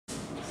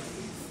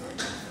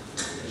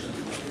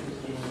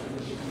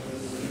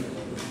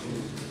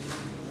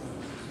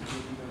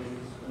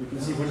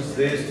see what is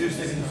there's 2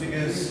 second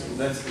figures,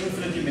 that's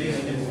infinitely many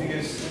second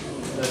figures,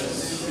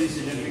 that's 3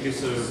 second figures,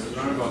 so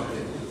round about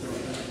there.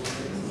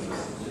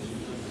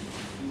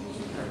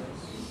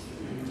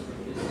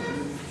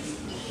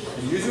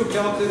 And use your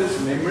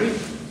calculator's memory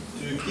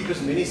to keep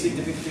as many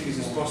significant figures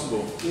as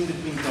possible in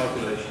between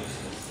calculations.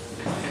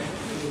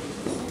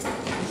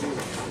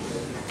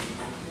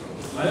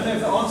 I don't know if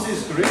the answer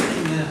is correct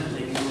in the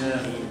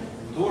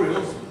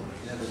tutorial.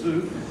 Have a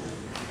look.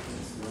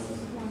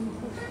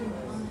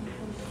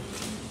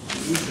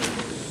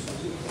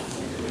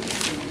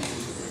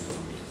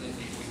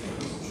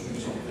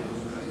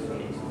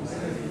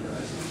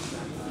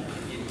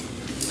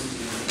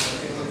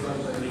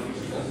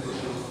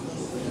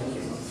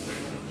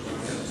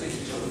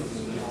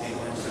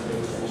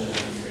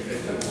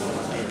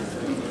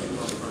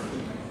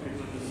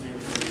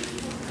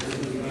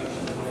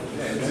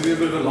 Maybe a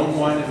bit of a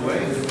long-winded way.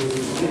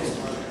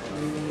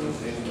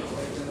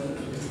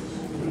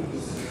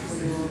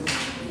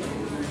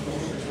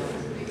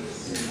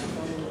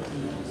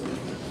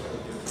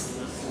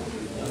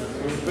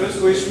 First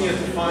question, you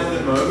have to find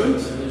the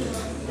moment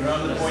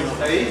around the point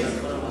A.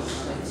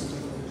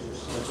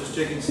 Let's just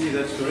check and see if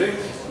that's correct.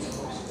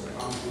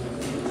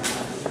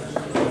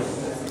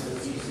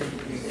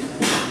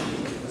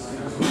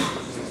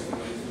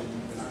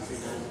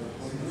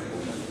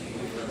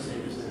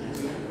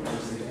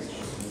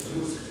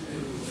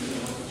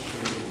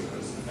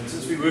 And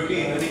since we're working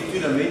in only 2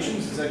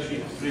 dimensions, it's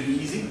actually pretty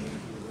easy.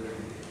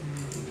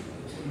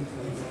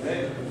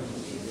 Okay.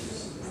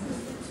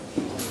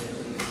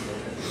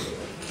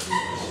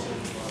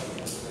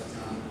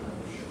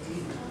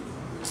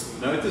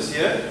 Notice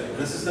here,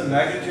 this is the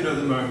magnitude of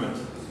the moment.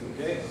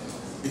 Okay?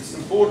 It's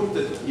important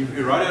that if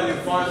you write down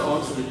your final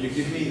answer that you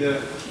give me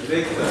the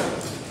vector.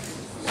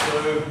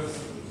 So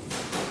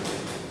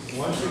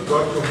once you've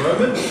got your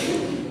moment,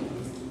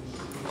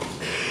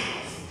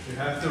 you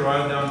have to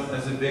write it down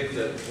as a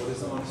vector. What is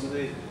the answer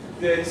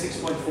there?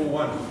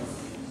 6.41.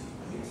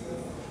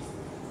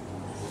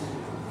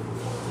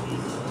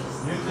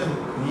 Newton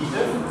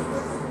meter.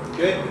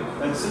 Okay?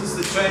 And since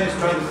the train is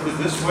trying to put it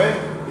this way,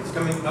 it's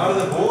coming out of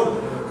the board.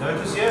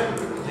 Notice here,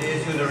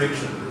 there's your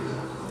direction.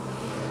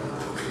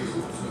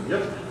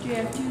 Yep. Do you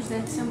have to use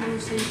that symbol,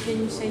 so can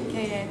you say K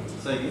at?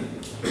 Say again.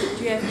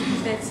 Do you have to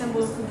use that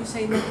symbol, could you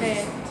say no K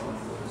at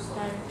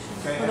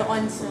direction for the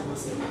answer?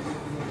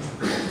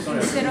 Sorry.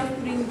 Instead of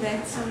putting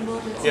that symbol,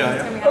 it's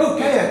coming out. Oh,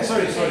 K hat,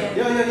 sorry.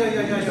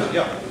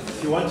 Yeah.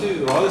 If you want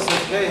to rather say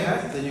K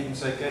hat, then you can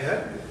say K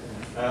hat.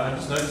 I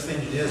just noticed the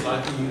engineers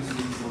like to use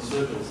these in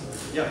circles.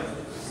 Yeah.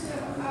 So,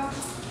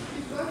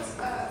 you've got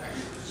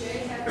J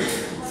hat in the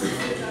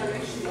positive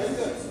direction.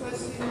 It's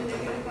supposed to be in the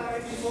negative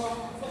direction.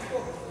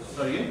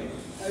 Sorry again?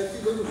 If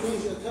you go to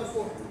finish at half 4.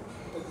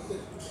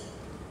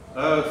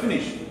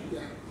 Finish?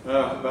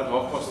 Yeah. About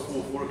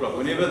 4 o'clock.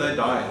 Whenever they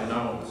die, you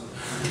know,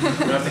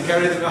 you have to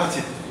carry them out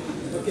here.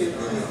 Okay,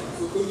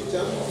 we're going to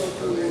jump,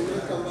 so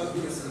we'll come back.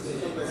 Okay, yes.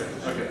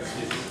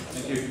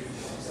 Thank you.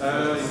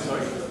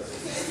 Sorry?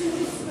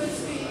 It's supposed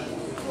to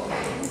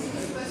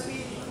be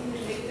in the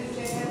negative J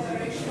hat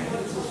direction.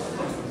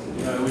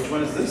 Which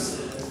one is this?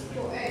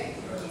 For A.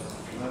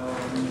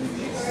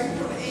 You're going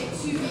from A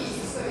to B,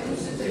 so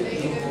into the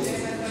negative J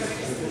hat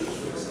direction.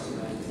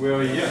 Where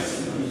are you?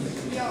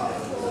 Yeah,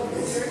 for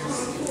 0.4, it's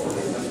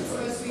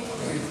supposed to be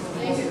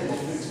negative.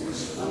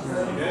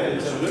 Okay,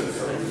 let's have a look.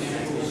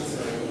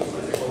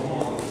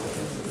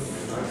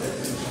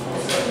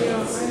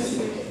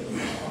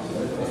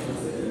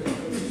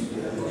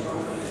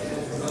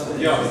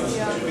 Yeah,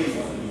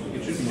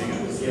 it should be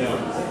negative. Yeah.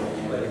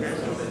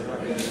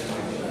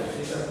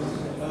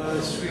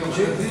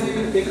 Check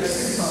the X.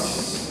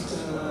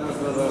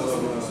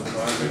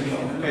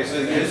 Okay, so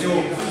here's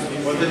your,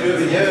 what they do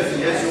over here,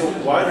 here's your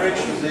Y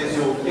direction, there's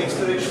your X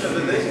direction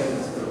over there.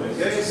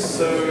 Okay,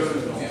 so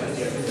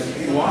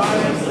Y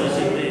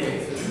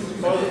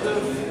positive.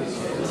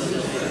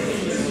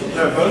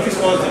 No, both is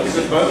positive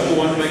because both will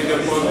want to make it a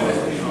positive.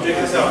 Check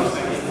this out.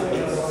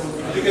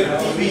 Look at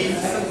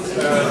TBX.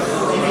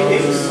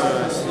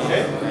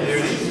 Okay, there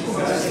it is.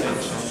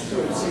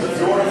 Let's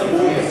draw on the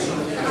board.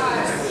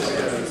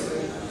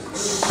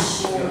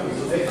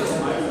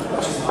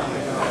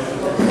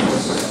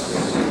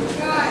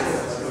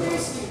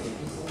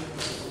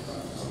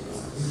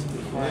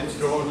 Let's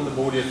draw it on the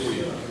board here for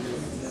you.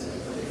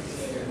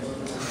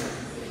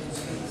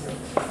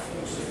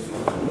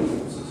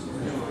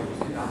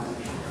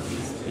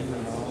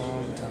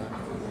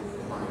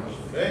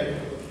 Okay,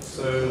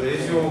 so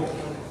there's your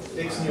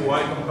X and your Y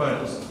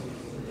components.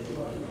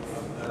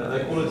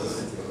 They call it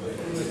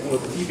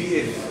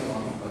TBF.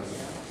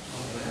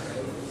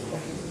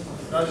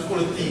 No, just call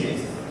it T.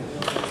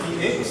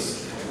 TX.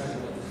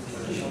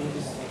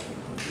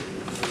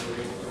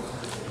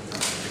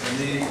 And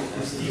then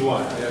it's TY. You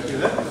okay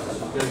with that?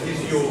 That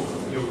gives you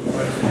your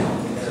component.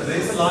 So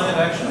there's the line of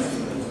action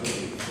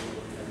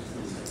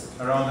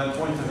around that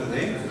point over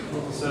there.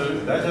 So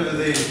that over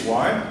there is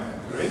Y,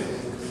 correct?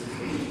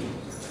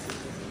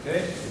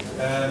 Okay,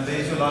 and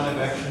there's your line of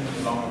action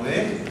along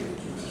there.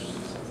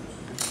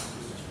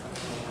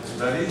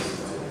 that is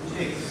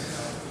x.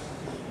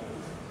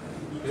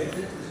 Okay?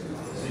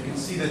 So you can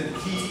see that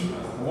key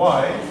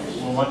y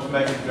will want to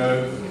make it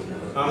go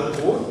out of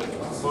the board,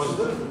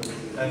 positive,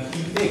 and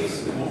key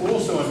x will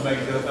also want to make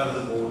it go out of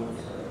the board.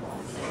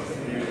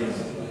 Here it is.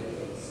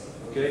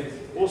 Okay?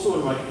 Also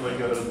will make it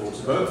go out of the board.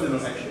 So both of them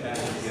will actually add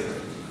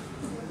together.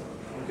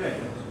 Okay.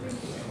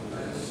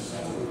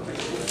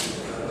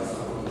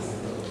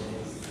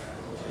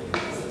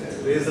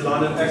 There's the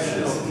line of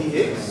action of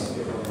Tx.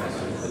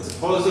 It's a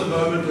positive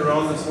moment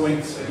around the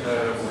point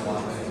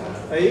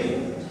A.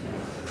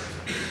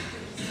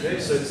 Okay,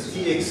 so it's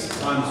Tx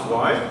times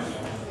y,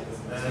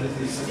 and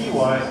it is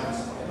Ty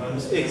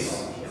times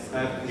x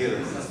add together,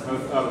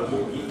 both out of the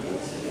board.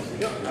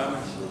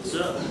 So,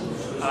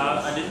 I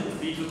didn't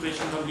read the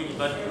question completely,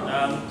 but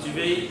do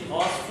they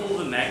ask for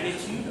the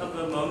magnitude of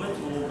the moment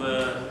or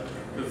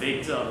the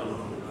vector of the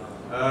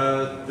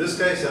moment? This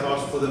case, I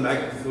asked for the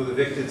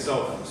vector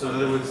itself. So in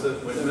other words,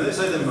 when they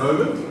say the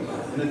moment,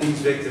 then it means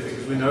vector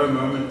because we know a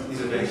moment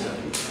is a vector.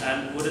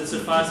 And would it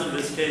suffice in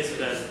this case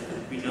that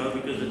we know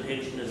because the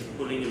tension is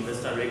pulling in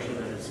this direction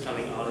that it's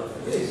coming out of?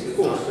 Yes, of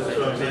course. That's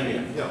what I'm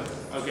saying. Yeah.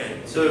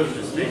 Okay. So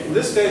in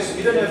this case,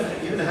 you don't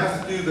even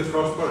have to do the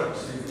cross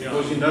products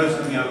because you know it's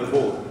coming out of the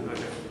board.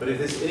 Okay. But if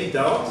there's any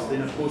doubt,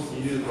 then of course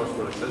you do the cross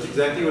products. That's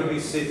exactly what we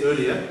said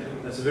earlier.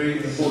 That's a very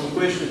important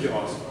question that you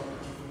ask.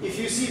 If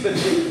you see, but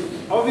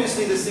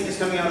obviously this thing is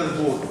coming out of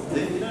the board,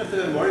 then you don't have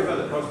to worry about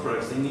the cross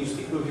products. Then you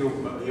stick with your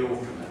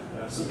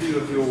simply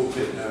with your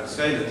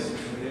scalars,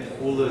 okay?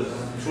 All the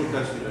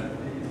shortcuts we learn.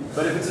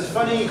 But if it's a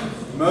funny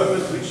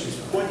moment which is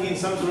pointing in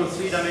some sort of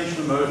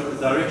three-dimensional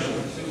direction,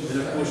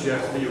 then of course you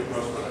have to do your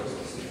cross products.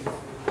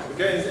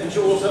 Okay, and she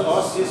also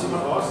asked, yes,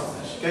 someone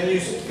asked, can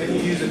you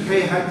use a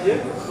k-hat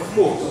here? Of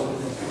course.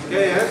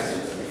 K-hat,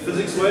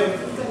 physics way,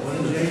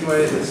 engineering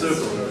way, it's a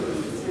circle.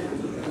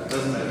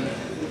 Doesn't matter.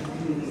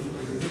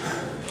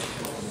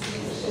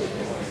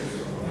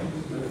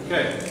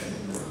 Okay.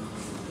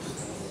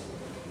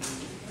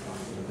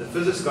 The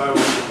physics guy will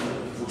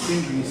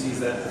think when he sees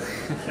that.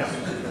 Yeah.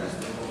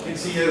 You can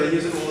see here they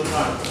use it all the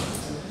time.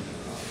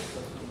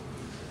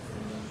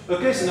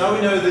 Okay, so now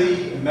we know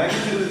the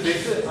magnitude of the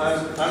vector.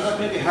 I'm not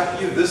going to be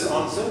happy with this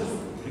answer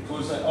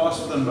because I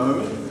asked for the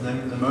moment,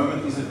 and the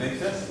moment is a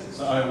vector.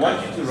 So I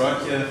want you to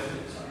write here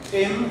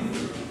m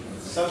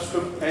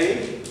subscript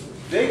a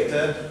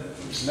vector,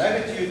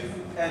 magnitude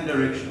and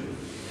direction.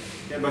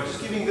 Okay, by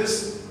just giving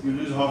this, you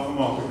lose half a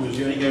mark because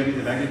you only gave me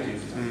the magnitude.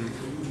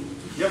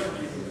 Yep.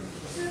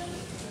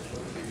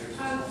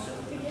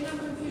 Again, I'm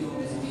confused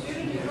because if you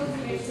do a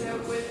calculator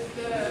with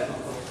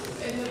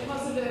in the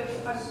positive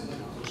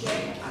j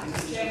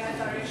hat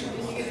direction,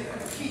 then you get a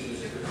completely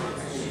different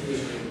answer.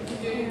 If you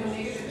do it in the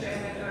negative j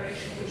hat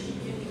direction, which you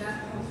give me that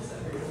answer.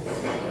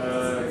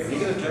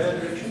 Negative j hat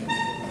direction?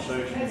 So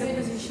As a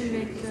position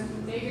vector.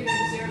 Negative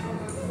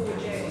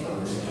 0.4j.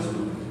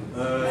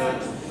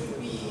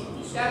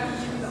 That would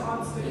give you the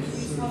answer, but if you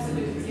use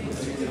positive, you get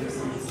two different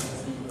answers.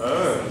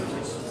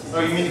 Oh,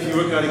 you mean if you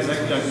work out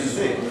exactly like you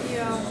said?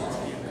 Yeah.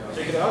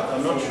 Check it out?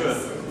 I'm not sure.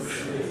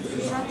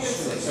 Not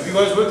this. Have you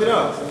guys worked it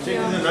out? Check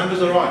if the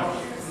numbers are right.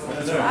 I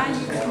don't know. I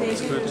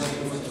use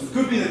negative. It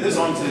could be that this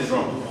answer is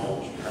wrong.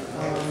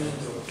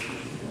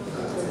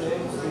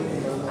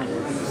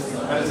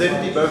 And it's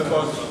definitely both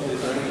parts.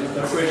 There's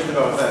no question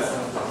about that.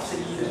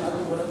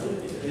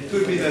 It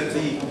could be that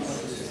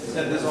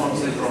this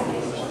answer is wrong.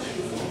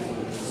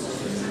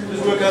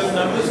 Just work out the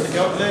numbers, the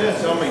calculator, and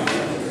tell me.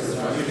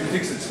 You can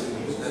fix it.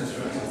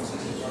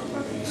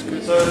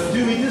 So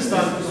 2 meters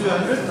times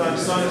 200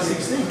 times sine of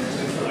 60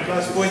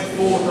 plus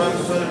 0.4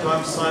 times 200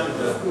 times sine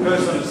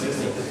cosine of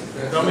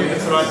 60. Tell me if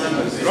it's the right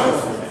number. Is it right?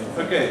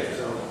 Okay,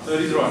 so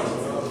it is right.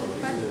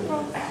 But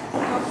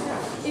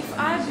if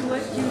I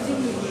work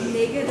using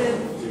negative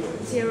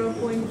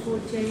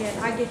 0.4 j,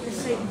 I get the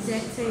same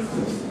exact same.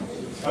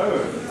 So,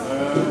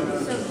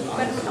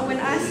 but when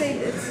I say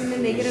it's in the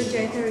negative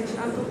j direction,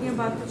 I'm talking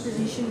about the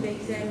position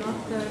vector and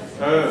not the.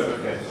 Oh,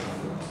 okay.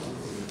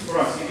 All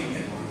right.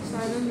 So I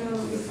don't know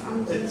if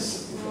I'm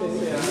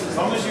As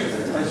long as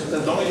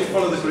you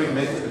follow the correct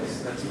method,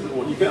 that's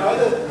important. You can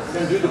either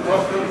do the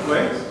cross product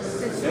way,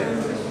 okay,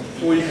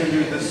 or you can do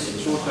this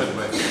shortcut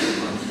way.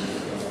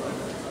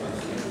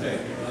 Okay.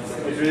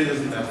 It really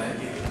doesn't matter.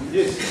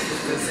 Yes.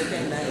 The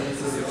second line is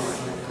 0.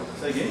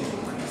 Say again.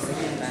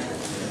 Second line.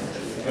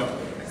 Yeah.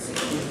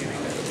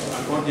 I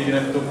can't even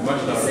have to talk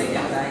much louder.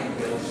 Second line.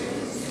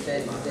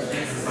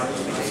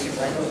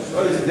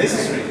 Oh, is it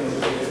necessary?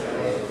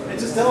 It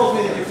just tells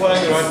me that you're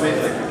following the right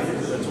method.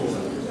 That's all.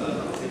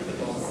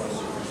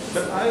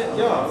 But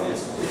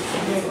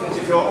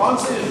if your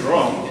answer is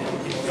wrong,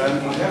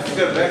 you have to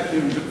go back to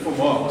look for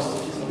marks.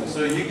 So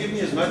you give me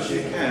as much as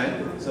you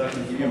can, so I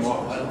can give you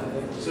marks.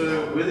 So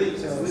whether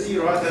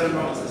you write that or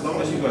not, as long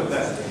as you got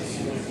that,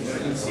 you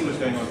can see what's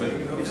going on. But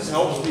it just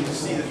helps me to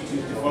see that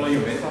to follow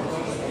your method.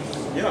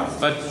 Yeah.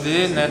 But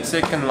then that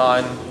second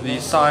line, the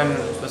sine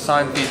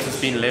theta has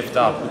been left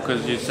out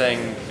because you're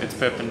saying it's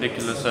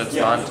perpendicular, so it's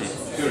 90.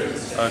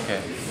 Correct.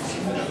 Okay.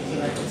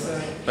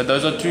 But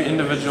those are two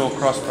individual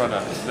cross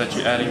products that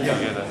you're adding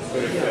together.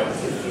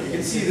 You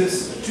can see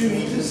this 2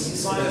 meters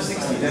sine of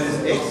 60, that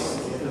is x.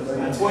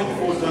 And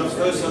 0.4 times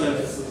cosine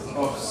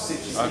of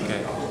 60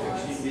 Okay.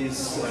 is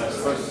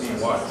supposed to be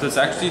y. So it's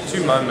actually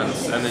 2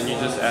 moments, and then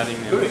you're just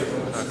adding them. Correct.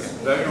 Okay.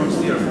 Vagon's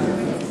theorem.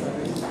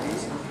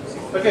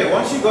 Okay,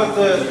 once you got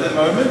the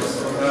moment,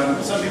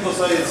 some people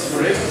say it's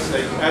correct,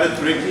 they added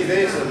correctly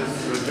there, so this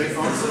is the correct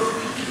answer.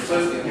 So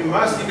you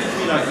must give it to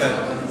me like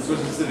that, because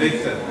it's the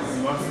vector.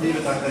 You must leave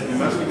it like that, you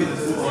must give it the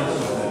full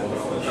answer.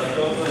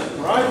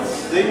 Right,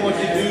 then what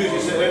you do is you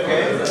say,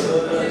 okay,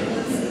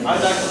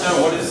 I'd like to know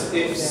what is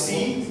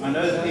FC. I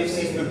know that FC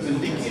is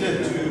perpendicular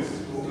to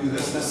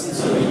this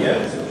distance over here.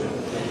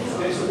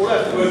 Okay, so all I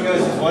have to work out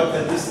is what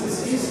that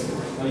distance is.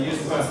 I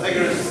use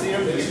Pythagoras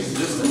theorem to get the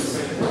distance.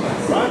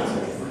 Right?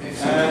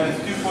 And it's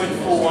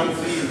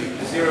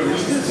 2.4130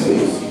 meters.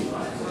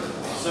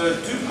 So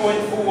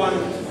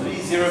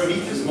 2.4130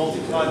 meters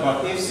multiplied by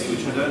FC,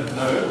 which I don't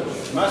know,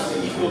 must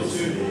be equal to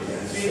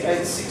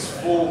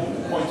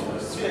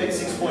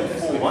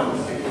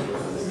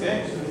 386.41. Okay?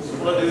 So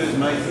all I do is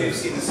make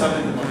FC the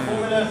subject of my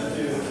formula.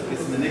 Get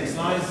to the next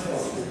line.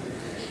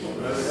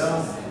 Write it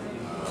down.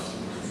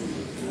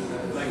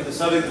 Make it the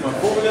subject of my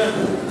formula.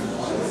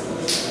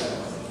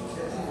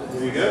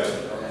 There you go.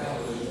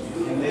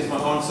 And there's my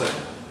answer.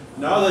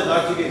 Now I'd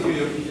like to get to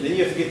your, then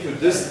you have to get to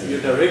your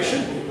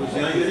direction, because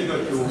you only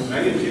got your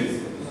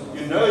magnitude.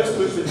 You know it's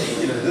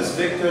perpendicular. This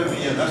vector over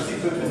here must be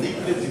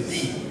perpendicular to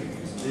D.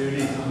 There it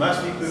is. It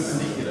must be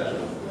perpendicular.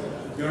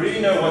 You already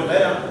know what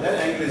that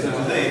angle is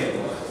over there,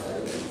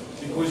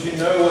 because you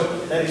know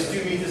what that is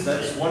 2 meters,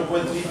 that's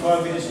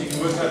 1.35 meters, so you can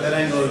work out that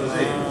angle over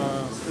there.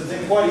 So it's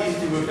then quite easy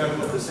to work out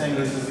what this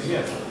angle is over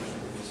here.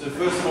 So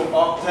first of all,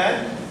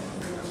 arctan,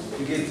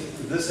 you get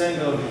this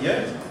angle over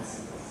here.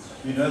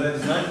 You know that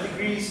is 90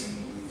 degrees.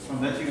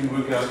 From that you can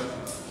work out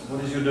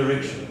what is your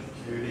direction.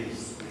 Here it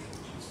is.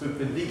 It's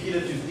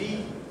perpendicular to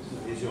D, so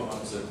there's your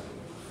answer.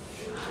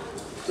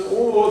 So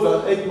all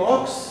about 8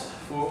 marks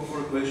for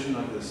a question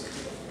like this.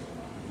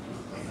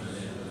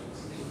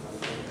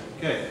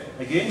 Okay,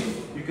 again,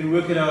 you can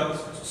work it out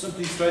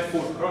simply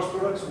straightforward cross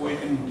products, or you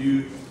can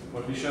do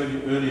what we showed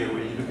you earlier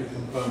where you look at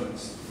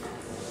components.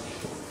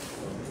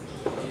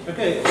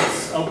 Okay, if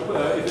it's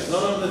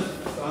not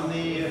on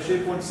the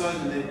SharePoint side,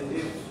 then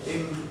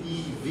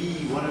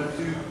MEV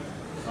 102,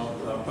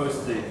 I'll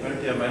post it there.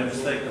 Apparently I made a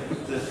mistake. I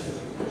put the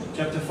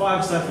chapter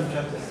 5 stuff in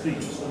chapter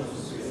 3. So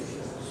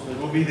it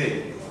will be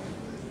there.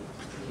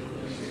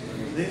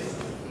 There.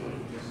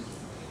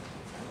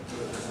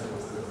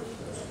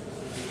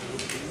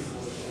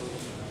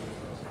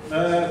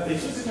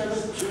 Let's look at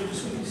another, should we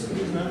just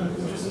quickly another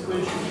interesting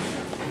question?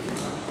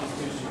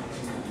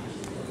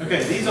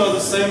 Okay, these are the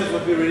same as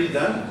what we've already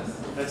done.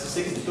 That's a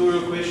second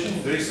tutorial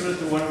question, very similar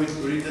to one we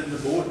already did in the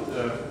board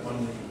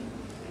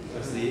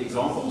as the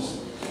examples.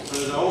 So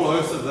there's a whole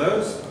host of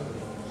those.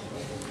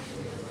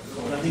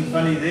 Nothing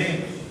funny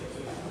there.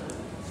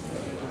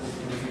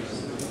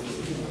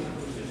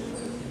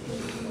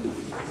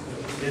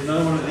 There's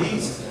another one of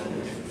these.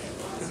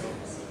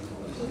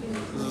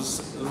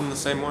 Isn't the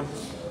same one?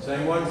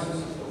 Same one.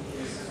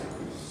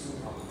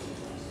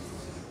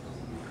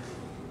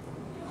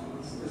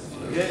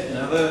 Okay,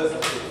 another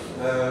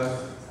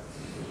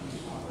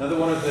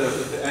one of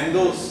the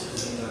angles.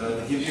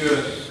 They give you a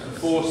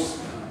force.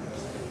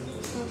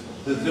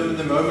 Determine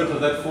the moment of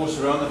that force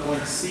around the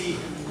point C.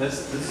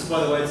 This is, by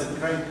the way, it's a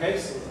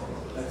crankcase.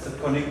 That's the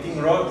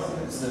connecting rod.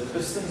 That's the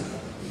piston.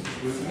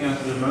 Working out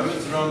the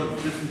moments around the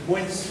different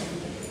points.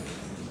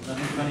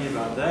 Nothing funny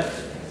about that.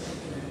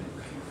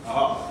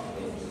 Aha.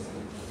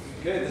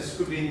 Okay, this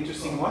could be an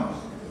interesting one.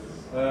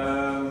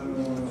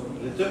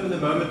 Determine the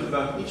moment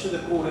about each of the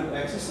coordinate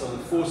axes of the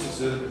force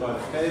exerted by the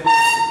cable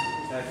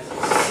at C.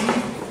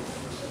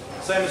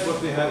 Same as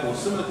what we had, or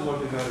similar to what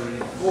we've had already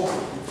before.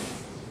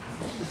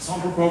 The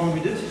sample problem we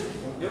did.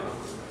 Yep.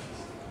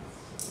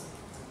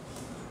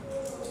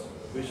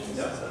 Question?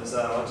 Yeah. So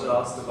I wanted to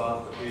ask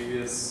about the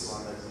previous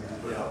one that you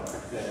put up.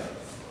 Yeah.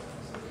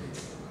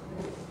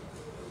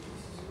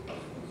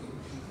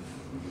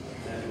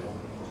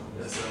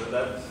 So with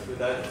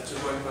that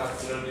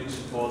 2.5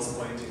 kilonewton force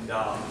pointing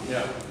down,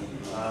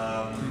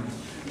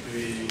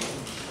 we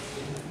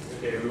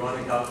want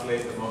to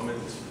calculate the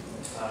moment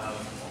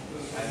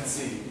at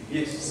C.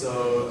 Yes. So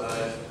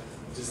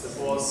does the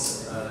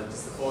force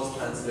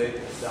translate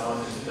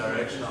down in the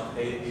direction of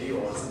AB,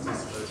 or is it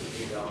just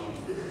vertically down?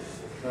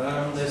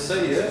 They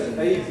say here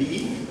AB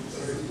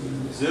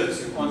exerts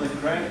on the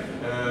crank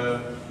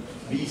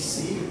BC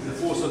the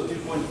force of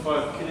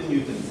 2.5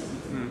 kilonewton.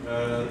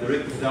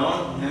 Directed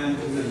down and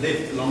to the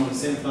left along the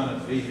center line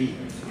of AB.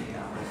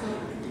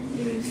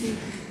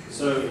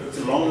 So it's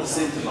along the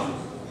center line.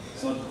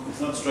 It's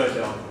not straight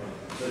down.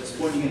 So it's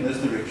pointing in this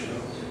direction.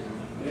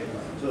 Okay?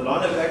 So the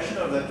line of action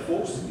of that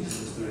force is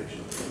this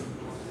direction.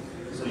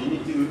 So you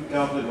need to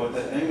calculate what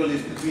that angle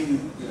is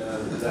between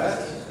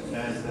that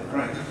and the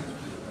crank.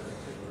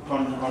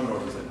 Con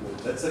rod is that called.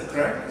 That's a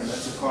crank and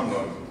that's a con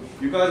rod.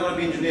 You guys want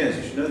to be engineers,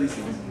 you should know these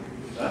things.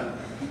 Huh?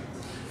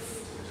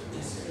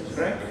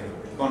 Crank,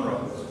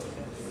 conrod.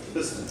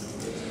 Piston.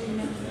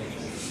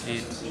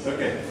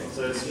 Okay,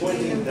 so it's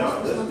pointing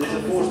down. There's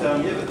a force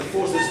down here, but the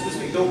force that's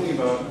specifically talking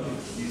about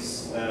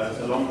is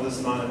along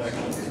this line of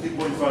action. It's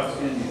 2.5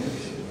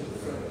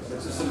 kilonewtons.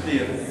 That's just simply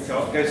a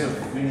case of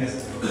doing a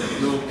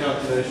little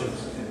calculations.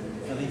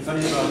 Nothing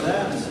funny about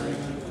that.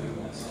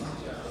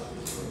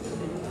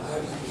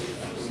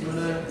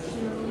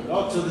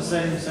 Lots of the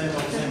same.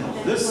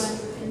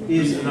 This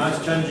is a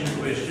nice challenging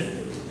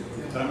question,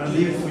 but I'm going to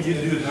leave it for you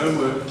to do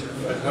homework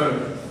at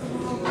home.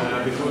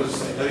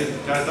 Because have you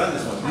guys done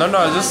this one?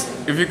 No, just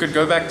if you could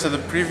go back to the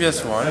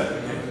previous one.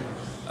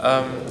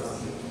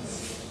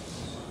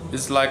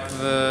 Is like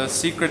the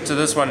secret to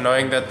this one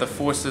knowing that the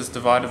force is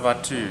divided by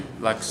 2.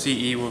 Like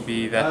CE will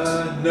be that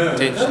no,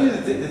 tension.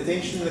 the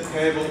tension in the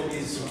cable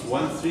is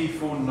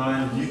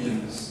 1349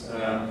 newtons.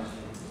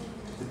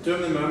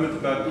 Determine the moment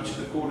about each of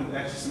the coordinate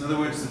axes. In other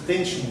words, the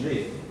tension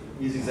there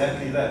is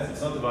exactly that.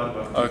 It's not divided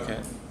by 2. Okay.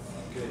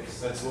 Okay,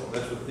 so that's what the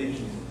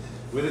tension is.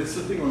 Whether it's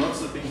slipping or not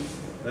slipping,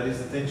 that is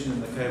the tension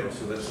in the cable.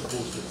 So that's the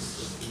force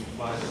that's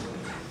applied.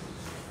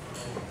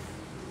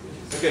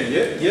 Okay,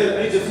 here the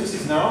only difference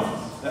is now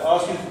they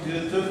ask you to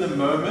determine the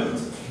moment,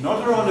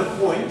 not around a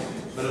point,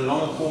 but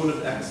along a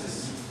coordinate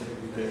axis.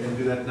 Okay, we're going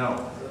to do that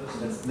now.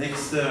 That's the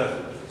next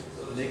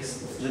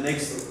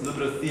little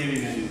bit of theory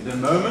we're going to do. The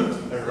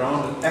moment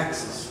around an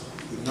axis.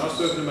 We've now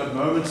spoken about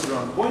moments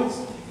around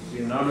points. We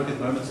can now look at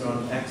moments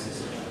around an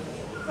axis.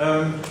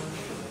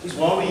 Just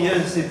while we're here,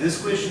 as I said, this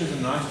question is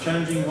a nice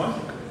challenging one.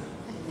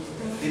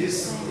 It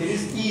is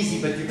easy,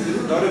 but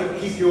you've got to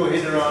keep your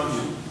head around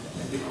you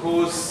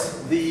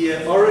because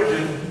the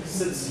origin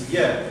sits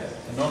here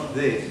and not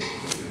there.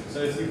 So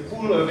if you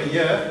pull over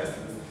here,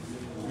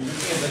 you're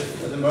looking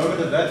at the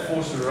moment of that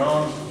force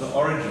around the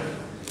origin.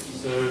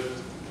 So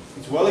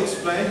it's well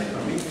explained,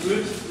 I'm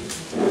included,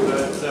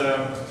 but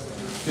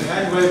the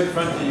hand wave in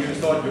front of you and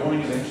start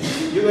yawning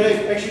eventually.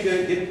 You're actually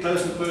going to get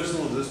close and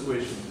personal with this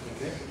question.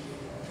 Okay?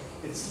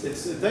 It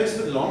takes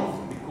a bit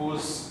long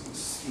because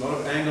it's a lot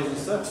of angles and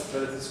stuff,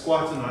 but it's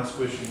quite a nice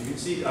question. You can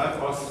see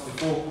I've asked this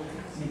before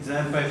in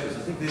exam papers. I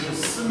think there's a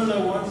similar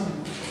one.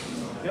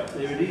 Yep,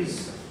 there it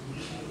is.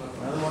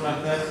 Another one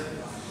like that.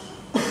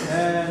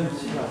 And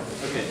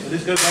okay, so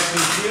let's go back to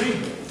the theory.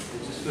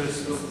 Let's just first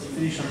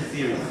finish on the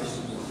theory.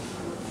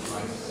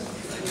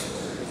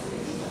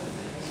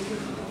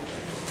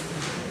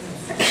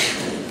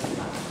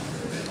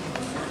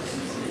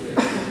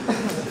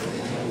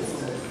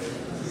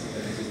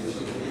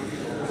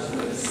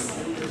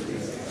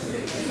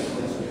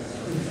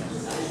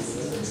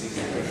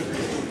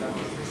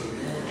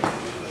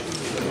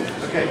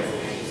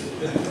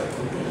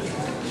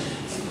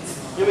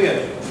 Here we go.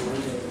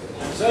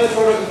 So the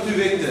product of two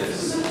vectors,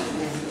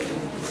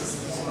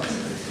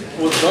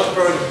 or the dot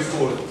product as we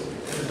call it.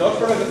 The dot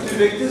product of two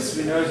vectors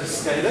we know is a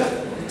scalar.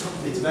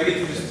 Its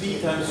magnitude is p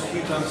times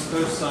q times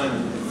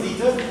cosine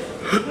theta.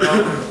 Now,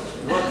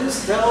 what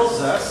this tells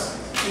us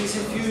is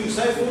if you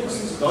say, for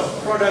instance, dot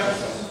product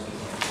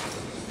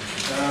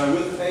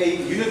with a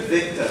unit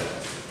vector.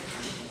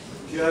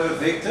 If you have a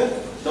vector,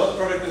 dot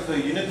product with a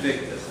unit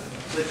vector,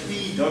 so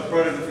p dot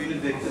product with a unit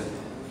vector,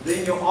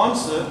 then your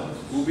answer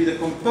will be the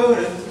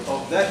component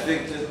of that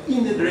vector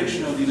in the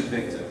direction of the unit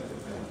vector.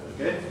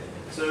 Okay?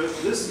 So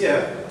this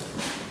here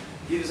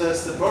gives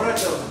us the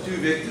product of the two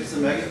vectors, the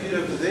magnitude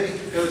over there,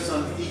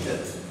 cosine theta.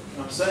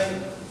 I'm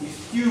saying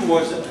if q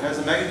has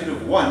a magnitude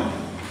of 1,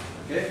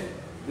 okay,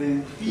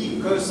 then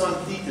p cosine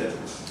theta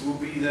will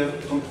be the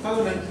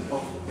component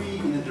of p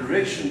in the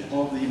direction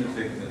of the unit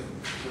vector.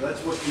 So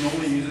that's what you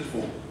normally use it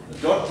for. The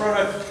dot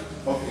product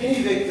of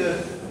any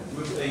vector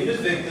with a unit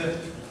vector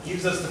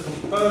gives us the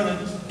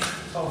component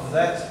of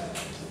that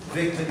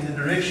vector in the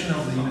direction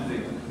of the unit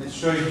vector. Let's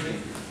show you here.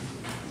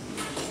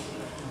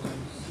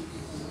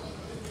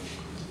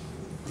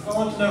 If I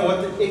want to know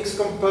what the x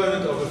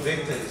component of a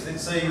vector is,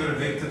 let's say you've got a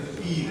vector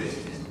p there.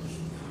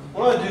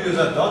 What I do is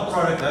I dot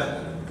product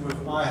that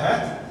with I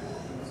hat,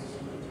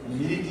 and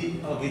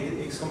immediately I'll get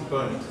the x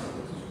component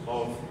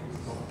of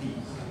p.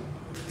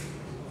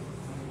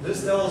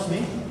 This tells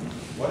me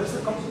what is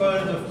the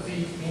component of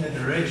p in the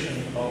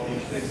direction of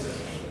each vector.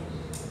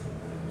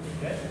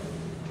 Okay?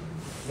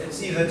 Let's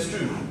see if that's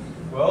true.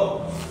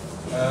 Well,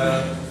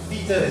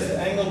 theta is the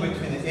angle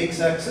between the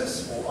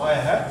x-axis, or I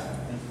hat,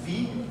 and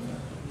p.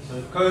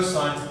 So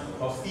cosine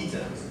of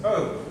theta.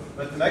 Oh,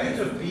 but the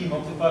magnitude of p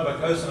multiplied by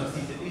cosine of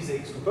theta is the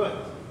x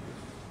component.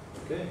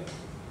 Okay?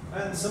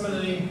 And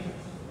similarly,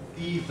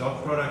 p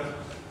dot product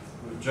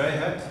with j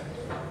hat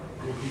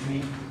will give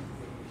me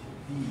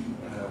p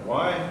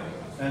y,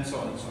 and so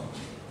on and so on.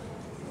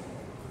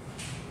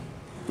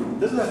 It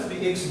doesn't have to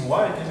be x and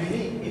y, it can be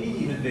any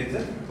unit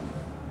vector.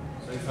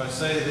 So if I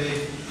say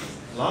the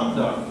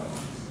lambda,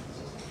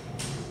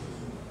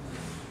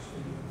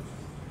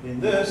 then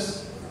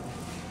this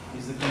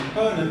is the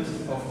component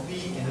of p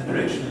in the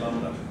direction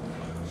lambda.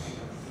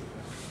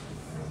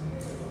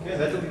 Okay,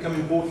 that will become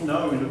important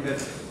now when we look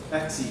at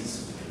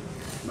axes,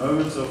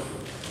 moments of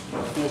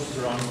forces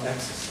around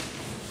axis.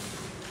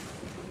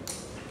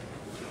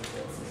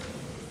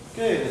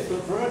 Okay, let's go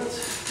for it.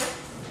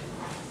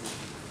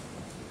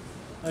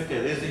 Okay,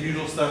 there's the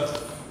usual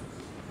stuff.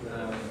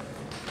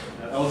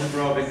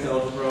 Algebra, vector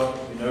algebra,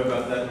 you know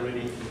about that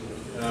already.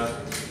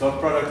 Dot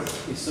product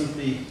is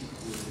simply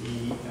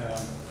the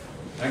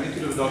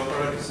magnitude of a dot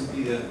product is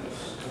simply the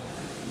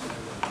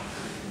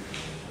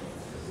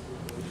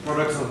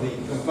products of the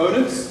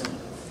components.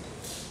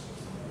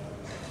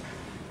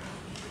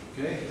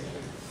 Okay.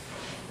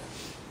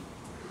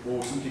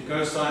 Or simply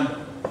cosine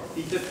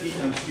theta, p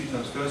times q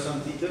times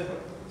cosine theta,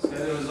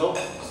 scalar result.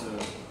 So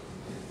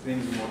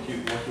depends on what you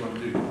want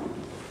to do.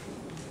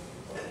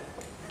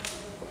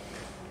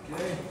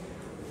 Okay.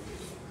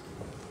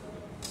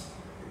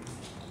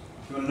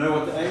 If you want to know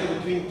what the angle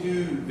between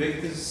two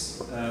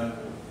vectors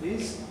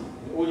is,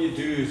 all you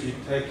do is you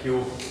take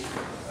your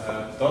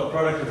dot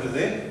product over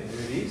there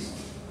it is,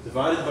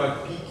 divided by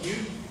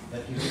pq,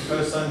 that gives you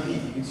cosine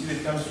theta. You can see where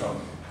it comes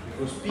from.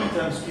 Because p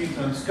times q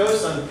times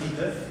cosine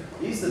theta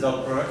is the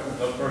dot product, and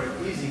the dot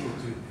product is equal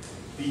to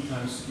p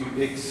times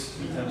qx,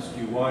 p times qy,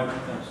 p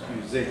times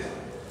qz.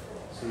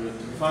 So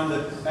to find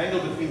the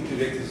angle between two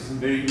vectors is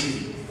very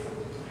easy.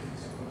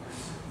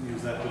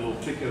 Use that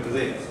little trick over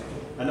there.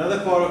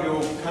 Another part of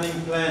your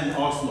cunning plan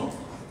arsenal.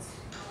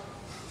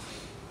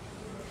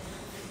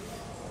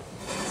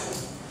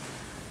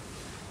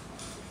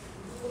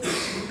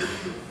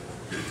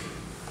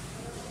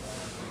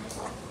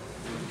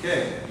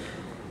 Okay.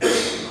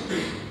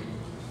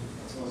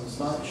 So the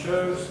slide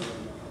shows.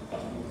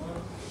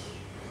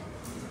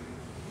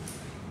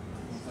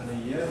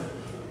 And here.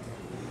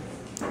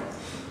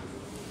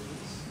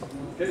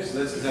 Okay, so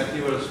that's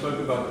exactly what I spoke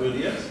about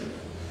earlier.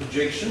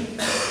 Projection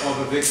of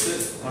a vector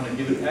on a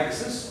given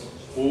axis,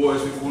 or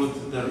as we call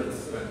it, the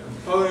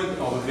component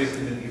of a vector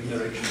in a given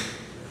direction.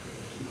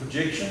 The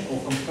projection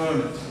or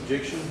component.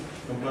 Projection,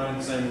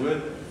 component, same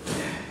word.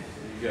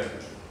 There you go.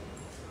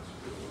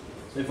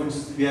 So for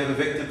instance, we have a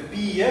vector p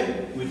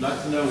here. We'd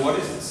like to know what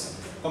is its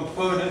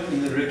component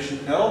in the direction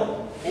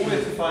L. All we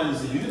have to find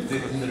is the unit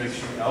vector in the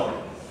direction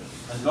L,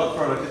 and dot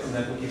product, and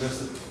that will give us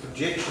the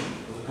projection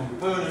or the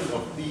component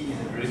of p in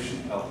the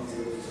direction L.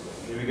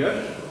 There we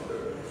go.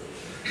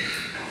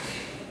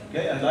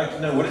 Okay, I'd like to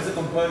know what is the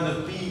component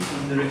of p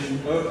in the direction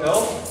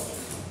OL.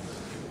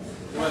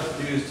 What I have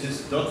to do is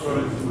just dot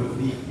product with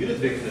the unit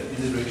vector in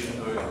the direction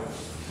OL.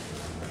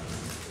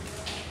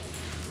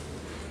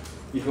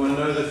 If you want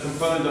to know the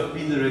component of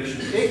p in the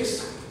direction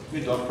x,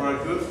 you dot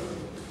product with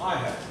I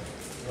hat.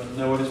 If you want to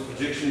know what its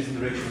projection is in the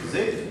direction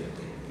z,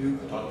 you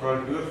dot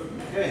product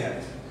with k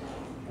hat.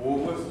 Or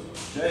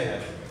with j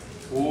hat.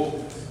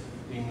 Or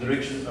in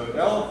direction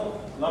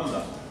OL,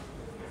 lambda.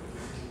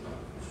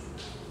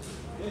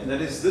 Okay, and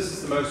this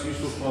is the most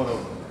useful part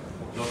of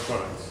dot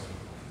products.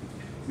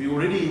 We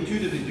already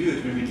intuitively do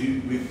it when we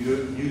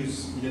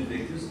use unit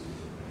vectors.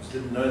 Just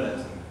didn't know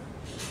that.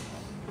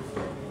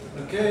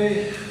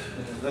 Okay,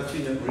 that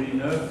we already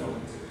know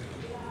from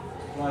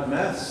applied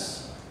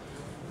maths.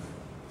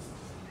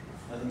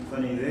 Nothing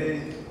funny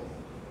there.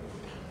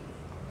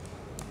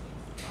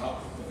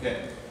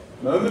 Okay.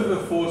 Moment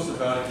of force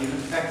about a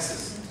given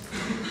axis.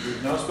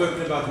 We've now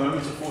spoken about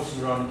moments of force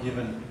around a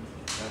given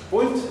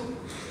point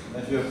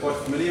that we are quite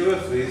familiar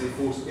with. There's a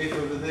force F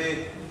over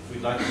there.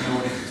 We'd like to know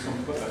what is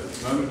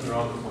its moment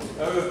around the point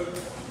O.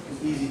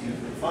 It's easy to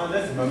find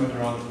that, the moment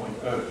around the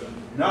point O.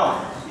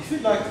 Now, if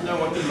you'd like to know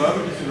what the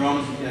moment is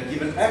around a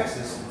given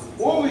axis,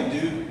 all we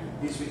do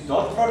is we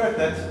dot product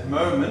that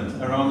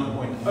moment around the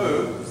point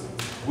O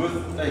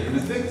with a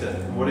unit vector,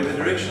 in whatever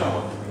direction I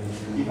want.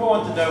 If I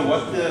want to know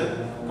what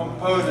the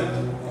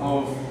component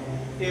of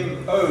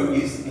MO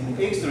is in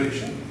the x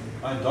direction,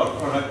 I dot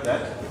product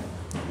that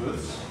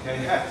with k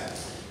hat.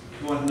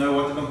 If you want to know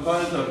what the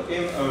component of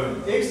MO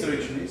in the x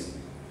direction is,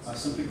 I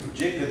simply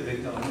project that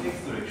vector on the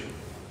x direction.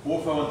 Or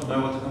if I want to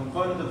know what the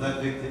component of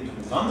that vector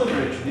in the lambda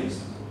direction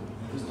is,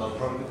 I just dot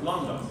product with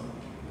lambda.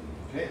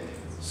 Okay?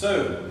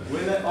 So,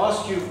 when they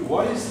ask you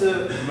what is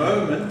the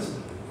moment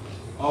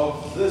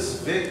of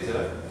this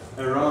vector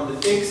around the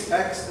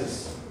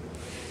x-axis,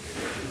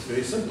 it's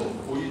very simple.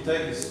 All you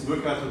take is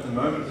work out what the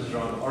moment is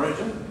around the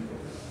origin,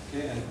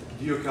 okay, and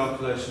do your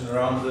calculation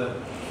around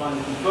find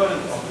the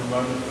component of the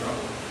moment around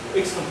the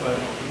x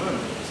component of the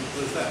moment. As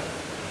simple as that.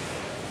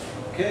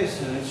 Okay,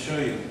 so let's show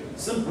you.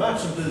 It's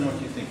much simpler than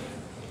what you think.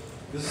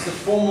 This is the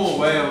formal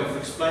way of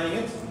explaining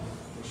it.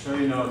 I'll show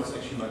you now it's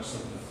actually much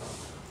simpler.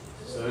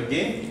 So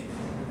again,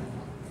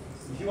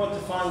 if you want to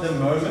find the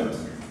moment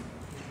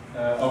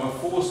of a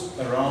force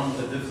around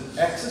a different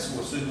axis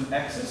or a certain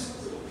axis,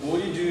 all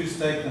you do is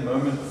take the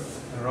moment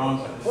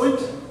around a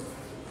point,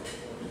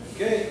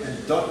 okay,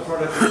 and dot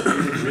product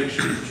in the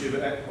direction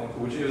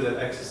whichever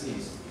that axis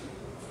is.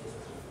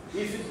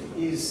 If it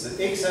is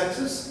the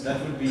x-axis, that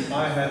would be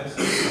I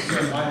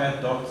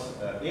hat dot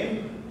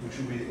m, which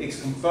would be the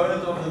x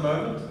component of the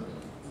moment,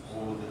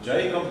 or the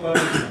j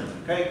component, or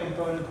the k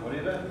component,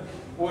 whatever.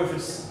 Or if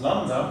it's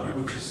lambda,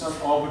 which is some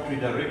arbitrary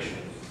direction,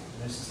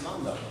 this is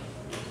lambda.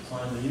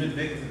 Find the unit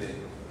vector there.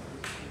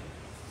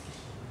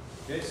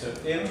 Okay, so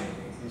m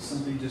is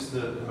simply just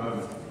the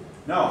moment.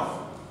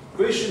 Now,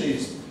 question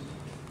is,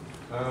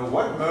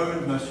 what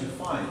moment must you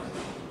find?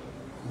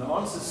 And the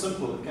answer is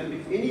simple. It can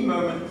be any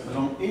moment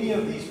along any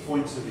of these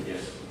points over here.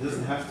 It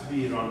doesn't have to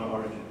be around the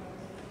origin.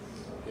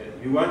 Okay.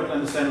 You won't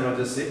understand what I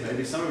just said.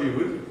 Maybe some of you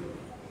would,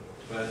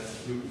 but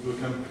you will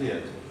come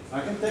clear.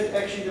 I can take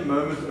actually the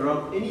moment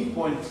around any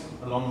point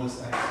along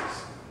this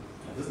axis.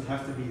 It doesn't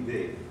have to be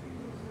there.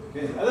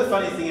 Okay. The other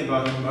funny thing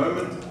about the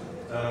moment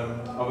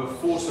of a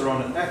force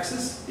around an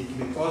axis, it can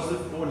be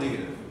positive or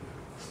negative.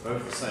 It's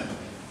both the same.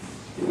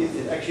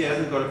 It actually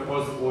hasn't got a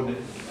positive or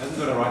negative. It hasn't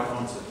got a right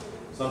answer.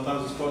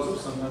 Sometimes it's positive,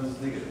 sometimes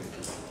it's negative.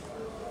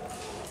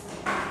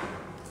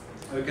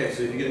 Okay,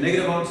 so if you get a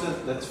negative answer,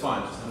 that's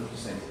fine, it's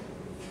 100%.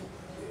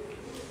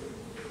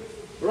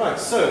 Right,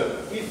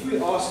 so if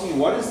we ask me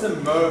what is the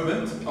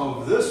moment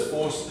of this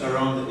force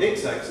around the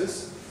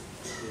x-axis,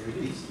 there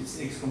it is. It's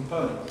the x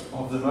component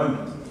of the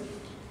moment.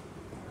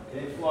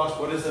 Okay, if we ask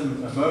what is the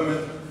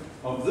moment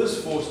of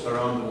this force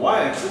around the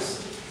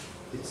y-axis,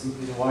 it's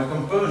simply the y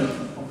component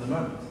of the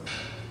moment.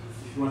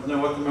 If you want to know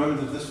what the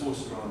moment of this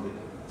force around the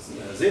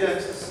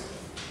z-axis,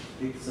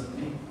 it's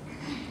simply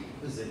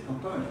the z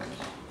component.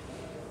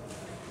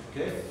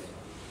 Okay?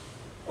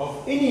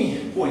 Of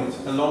any point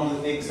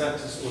along the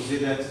x-axis or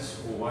z-axis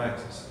or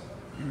y-axis.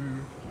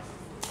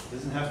 It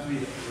doesn't have to be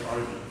the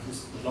origin,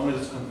 just as long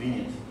as it's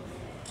convenient.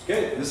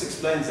 Okay, this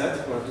explains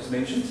that, what I just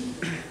mentioned.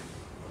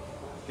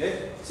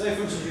 Okay, say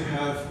for instance you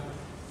have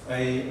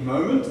a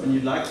moment and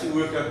you'd like to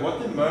work out what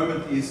the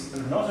moment is,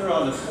 not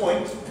around a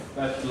point,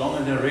 but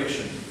along a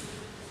direction.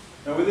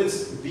 Now whether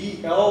it's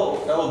BL or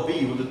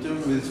LB will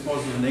determine whether it's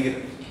positive or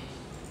negative.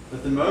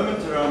 But the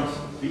moment around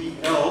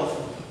BL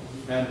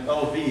and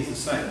LB is the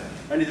same.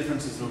 Only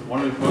difference is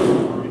one will be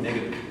positive, one will be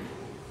negative.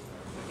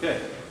 Okay.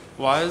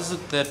 Why is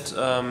it that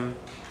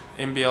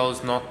MBL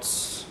is not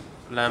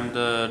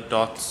lambda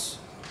dot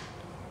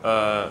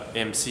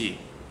MC?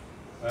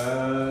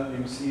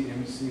 MC,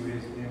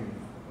 where's M?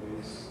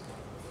 Where's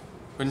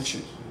Couldn't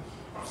you?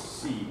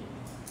 C?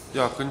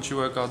 Yeah, couldn't you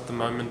work out the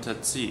moment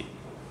at C?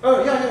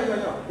 Oh, yeah.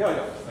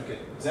 Okay,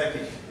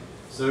 exactly.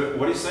 So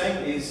what he's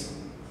saying is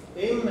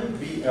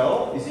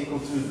MBL is equal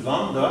to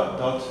lambda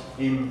dot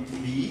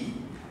MB.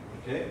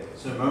 Okay,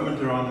 so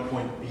moment around the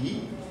point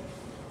B.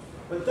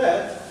 But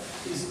that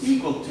is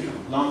equal to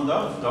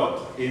lambda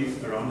dot M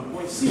around the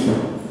point C.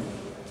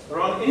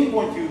 Around any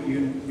point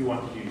you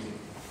want to use it.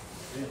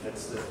 Okay,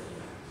 that's the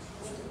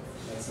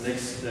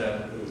next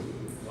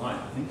line,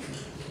 I think.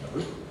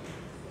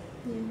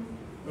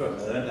 Oh,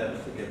 I don't have to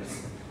forget it.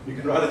 You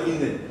can write it in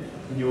there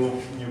in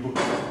your book.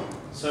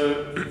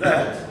 So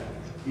that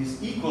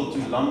is equal to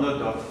lambda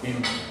dot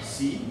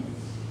MC,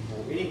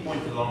 or any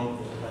point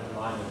along that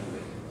line over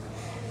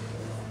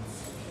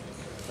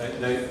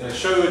there. They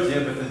show it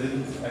here, but they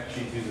didn't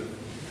actually do the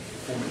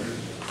formula.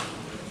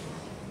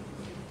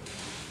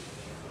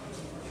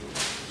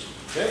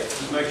 Okay,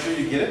 just make sure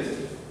you get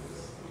it.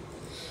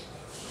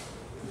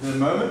 The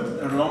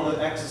moment along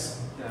the axis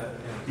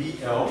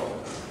BL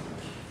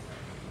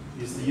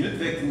is the unit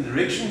vector in the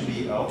direction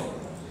BL.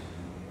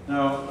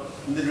 Now,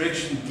 in the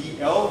direction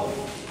DL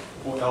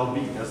or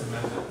LB, doesn't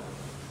matter.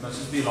 It must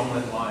just be along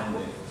that line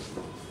there.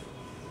 So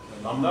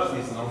lambda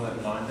is along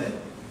that line there.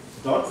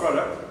 Dot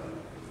product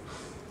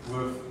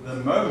with the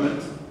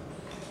moment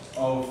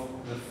of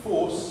the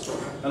force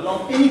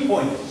along any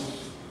point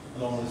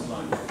along this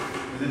line.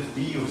 Whether it's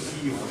B or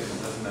C or whatever,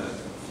 it doesn't matter.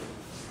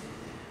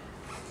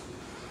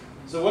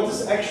 So what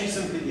this actually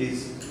simply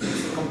is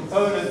the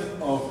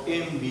component of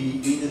MB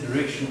in the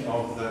direction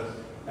of the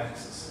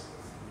axis.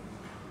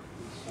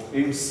 Or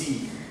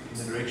MC in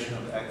the direction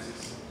of the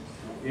axis.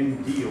 Or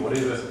MD or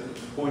whatever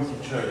point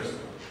you chose.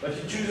 But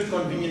you choose a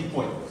convenient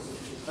point.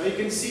 Now you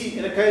can see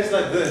in a case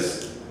like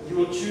this, you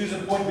will choose a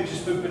point which is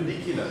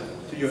perpendicular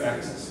to your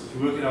axis to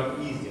work it out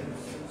easier.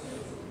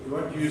 You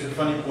won't use a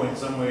funny point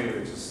somewhere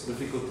which is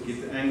difficult to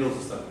get the angles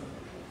and stuff.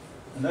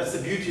 And that's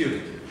the beauty of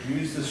it.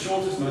 Use the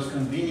shortest, most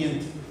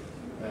convenient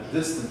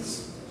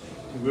distance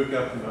to work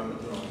out the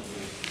moment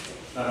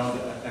around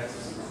the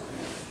axis.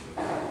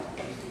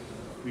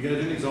 We're going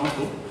to do an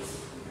example.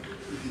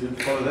 If you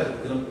didn't follow that,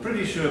 because I'm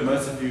pretty sure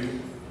most of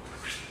you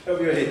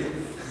over your head.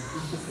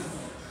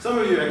 Some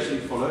of you actually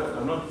followed.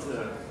 I'm not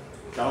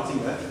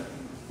doubting that.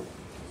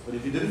 But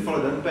if you didn't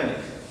follow, don't panic.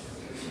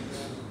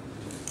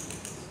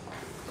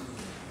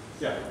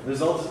 Yeah, the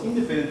result is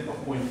independent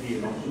of point B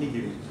along any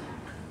given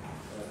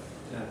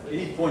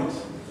any point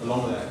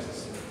along the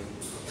axis.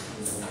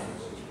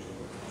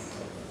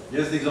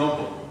 Here's the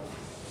example.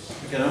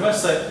 Okay, I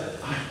must say,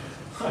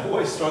 I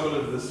always struggle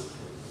with this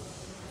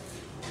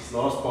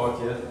last part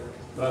here,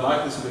 but I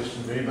like this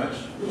question very much.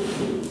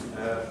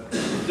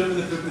 In terms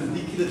of the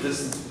perpendicular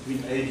distance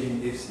between AB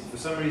and FC, for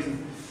some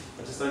reason,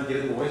 I just don't get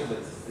it always, but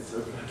it's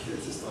open. I get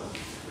it this time.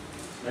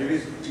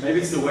 Maybe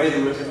it's the way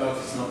they work it out,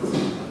 it's not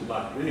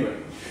like. Anyway.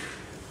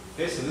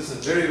 Okay, so this is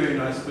a very, very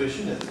nice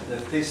question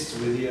that tests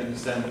whether you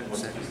understand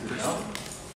what it is now.